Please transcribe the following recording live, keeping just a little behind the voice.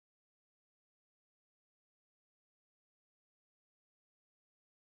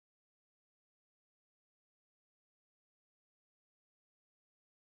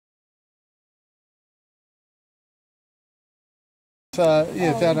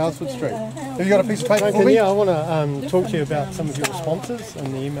Yeah, down Alsford Street. Have you got a piece of paper for me? Yeah, I want to talk to you about some of your responses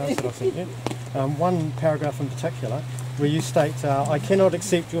and the emails that I've sent you. One paragraph in particular, where you state, I cannot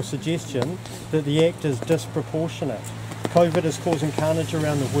accept your suggestion that the act is disproportionate. COVID is causing carnage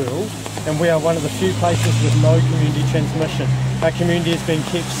around the world, and we are one of the few places with no community transmission. Our community is being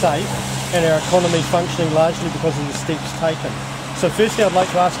kept safe, and our economy functioning largely because of the steps taken. So firstly, I'd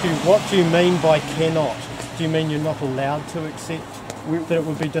like to ask you, what do you mean by cannot? Do you mean you're not allowed to accept that it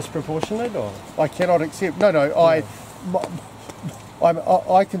would be disproportionate, or? I cannot accept. No.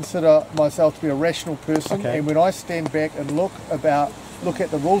 I consider myself to be a rational person, and when I stand back and look at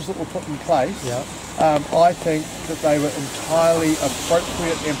the rules that were put in place, I think that they were entirely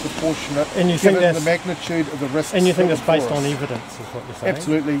appropriate and proportionate, and you given the magnitude of the risks. And you think that's based on evidence, is what you're saying?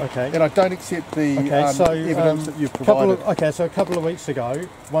 Absolutely. Okay. And I don't accept the evidence that you've provided. So a couple of weeks ago,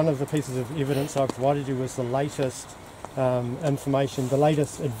 one of the pieces of evidence I provided you was the latest information, the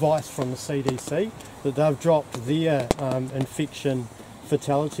latest advice from the CDC, that they've dropped their infection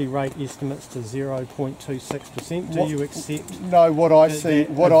fatality rate estimates to 0.26%. Do you accept? No. What I see is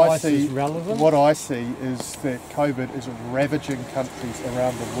that COVID is ravaging countries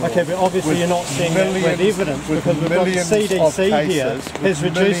around the world. Okay, but obviously you're not seeing that with evidence, because we've got the CDC here has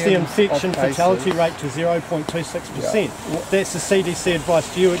reduced the infection fatality rate to 0.26%. That's the CDC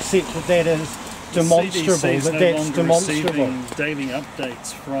advice. Do you accept that that is demonstrable? That's demonstrable. Daily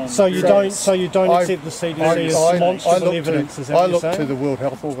updates from. So you don't accept the CDC as demonstrable evidence? Is that what you're saying? I look to the World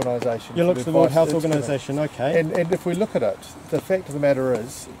Health Organisation. You look to the World Health Organisation, okay. And if we look at it, the fact of the matter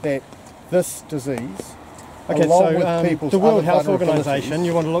is that this disease, okay, along with people's the World other Health vulnerabilities, Organisation,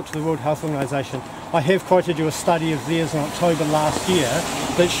 you want to look to the World Health Organisation. I have quoted you a study of theirs in October last year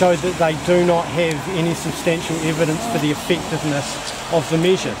that showed that they do not have any substantial evidence for the effectiveness of the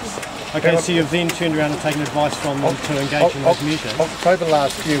measures. Okay, so you've then turned around and taken advice from them to engage in those measures. October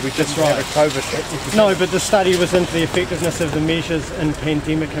last year we didn't have a COVID epidemic. No, but the study was into the effectiveness of the measures in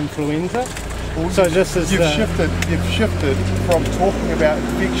pandemic influenza. So this is you've shifted from talking about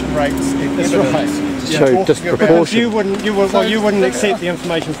infection rates and evidence to so disproportionate. You wouldn't accept the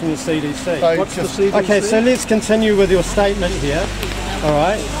information from the CDC. What's the CDC? Okay, so let's continue with your statement here. All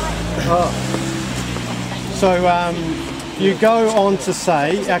right. So you go on to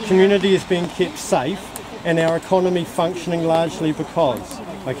say our community is being kept safe and our economy functioning largely because.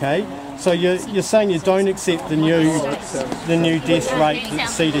 Okay. So you're saying you don't accept the new death rate that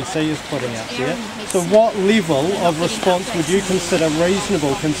the CDC is putting out there. So what level of response would you consider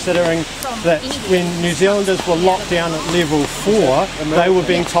reasonable, considering that when New Zealanders were locked down at level 4, they were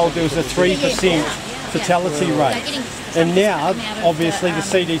being told there was a 3% fatality rate? And now, obviously, the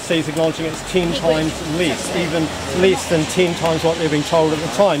CDC is acknowledging it's 10 times less, even less than 10 times what they've been told at the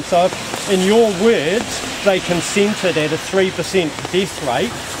time. So if, in your words, they consented at a 3% death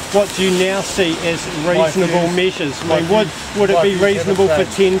rate, what do you now see as reasonable measures? I mean, would it be reasonable for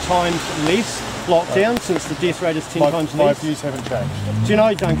 10 times less lockdown, since the death rate is 10 times less? My views haven't changed. Do you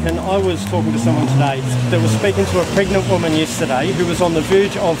know, Duncan, I was talking to someone today that was speaking to a pregnant woman yesterday who was on the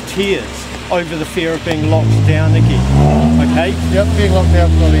verge of tears over the fear of being locked down again. Okay? Yep, being locked down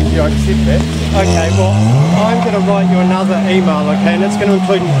is not easy, I accept that. Okay, well, I'm going to write you another email, okay, and it's going to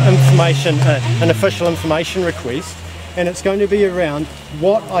include an official information request, and it's going to be around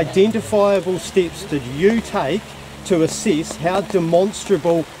what identifiable steps did you take to assess how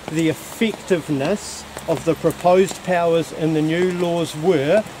demonstrable the effectiveness of the proposed powers in the new laws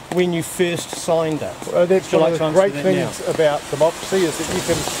were when you first signed it. That's one of the great things about democracy, is that you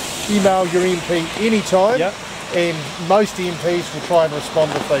can email your MP anytime, and most MPs will try and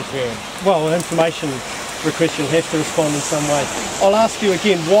respond if they can. Well, an information request, you'll have to respond in some way. I'll ask you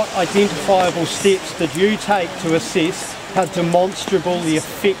again, what identifiable steps did you take to assess how demonstrable the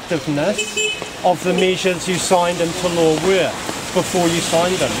effectiveness of the measures you signed into law were before you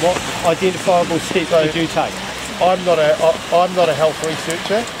signed them? What identifiable steps did you take? I'm not a health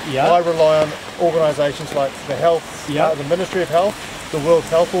researcher. I rely on organisations like the Ministry of Health, the World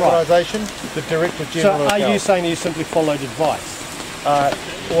Health Organisation, the Director General of Health. So are you saying you simply followed advice?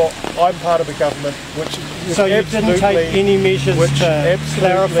 Well, I'm part of a government which so you didn't take any measures to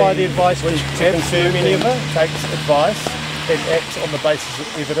clarify the advice, to confirm any of it? Takes advice and acts on the basis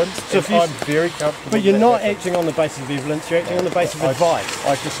of evidence, so I'm very comfortable. But you're not acting on the basis of evidence, you're acting on the basis of advice.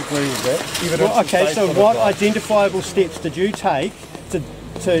 I disagree with that. Evidence so what identifiable steps did you take to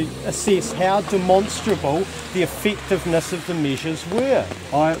assess how demonstrable the effectiveness of the measures were?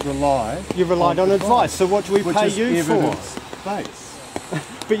 I rely. You relied on advice. So what do we pay you for? Evidence-based.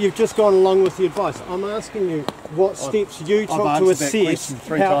 but you've just gone along with the advice. I'm asking you what steps you took to assess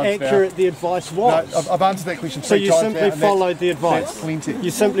how accurate the advice was. No, I've answered that question so 3 times. So you simply followed the advice. That's plenty. You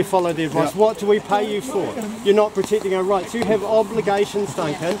simply followed the advice. Yep. What do we pay you for? You're not protecting our rights. You have obligations,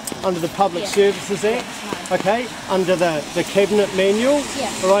 Duncan, under the Public Services Act, okay, under the Cabinet Manual,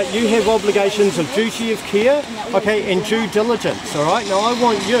 all right, you have obligations of duty of care, okay, and due diligence, all right. Now I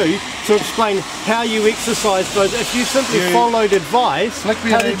want you to explain how you exercise those. If you simply followed advice,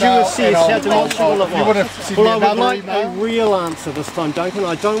 how did you assess how demonstrable it was? Well, I would like a real answer this time, Duncan.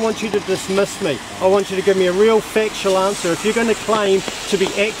 I don't want you to dismiss me. I want you to give me a real factual answer. If you're going to claim to be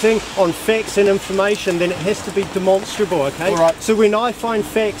acting on facts and information, then it has to be demonstrable, okay? Right. So when I find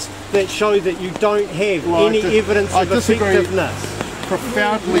facts that show that you don't have any evidence of effectiveness,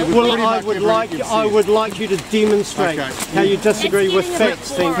 profoundly. Well, I would like you to demonstrate how you disagree with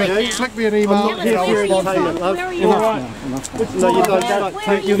facts. Thank you. Flick me an email. I'm not here for your entertainment, love. No, you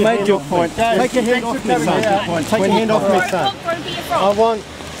don't. You made your point. Take your hand off me, son. Take your hand off me, son.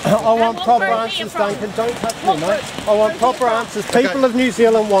 I want proper answers, Duncan. Don't touch me, mate. I want proper answers. People of New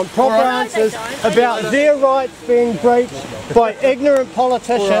Zealand want proper answers about their rights being breached by ignorant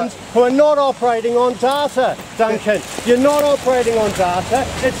politicians who are not operating on data, Duncan. You're not operating on data.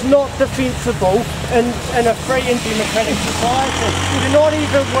 It's not defensible in a free and democratic society. You're not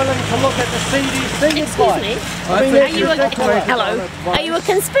even willing to look at the CDC advice. Are you a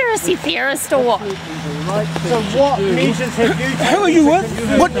conspiracy theorist or what? So what measures have you taken? Who are you with?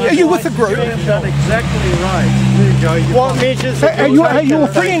 Are you with a group? You've done exactly right. There you go. What measures have you taken? Your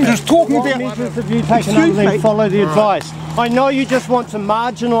friend is talking about... What measures have you taken other than follow the advice? I know you just want to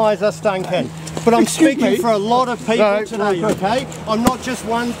marginalise us, Duncan, but I'm speaking for a lot of people today, okay? I'm not just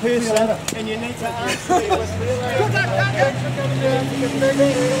one person, and you need to answer me with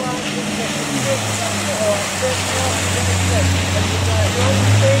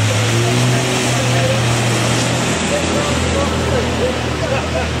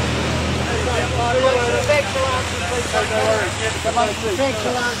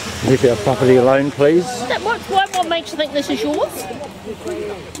Leave our property alone, please. What makes you think this is yours?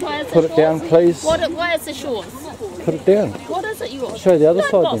 Put it down, please. Why is this yours? Put it down. What is it yours? Show the other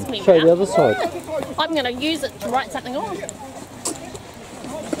side then. Show the other side. I'm going to use it to write something on.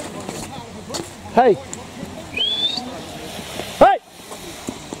 Hey! Hey!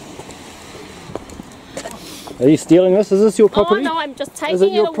 Are you stealing this? Is this your property? Oh no, I'm just taking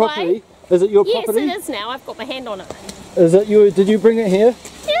it your it away. Property? Is it your property? Yes, it is now. I've got my hand on it. Is it you? Did you bring it here?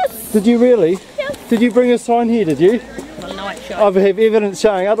 Yes. Did you really? Yes. Did you bring a sign here, did you? Well, no, actually. I have evidence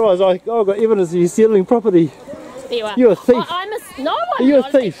showing, otherwise I've got evidence that you're stealing property. There you are. You're a thief. No, I'm You're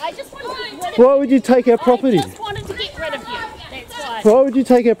a thief. I just wanted to get rid of you. Why would you take our property? I just wanted to get rid of you. That's why. Why would you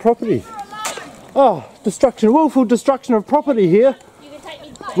take our property? Oh, destruction, willful destruction of property here. You can take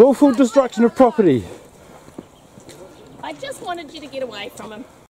me. Willful destruction of property. I just wanted you to get away from him.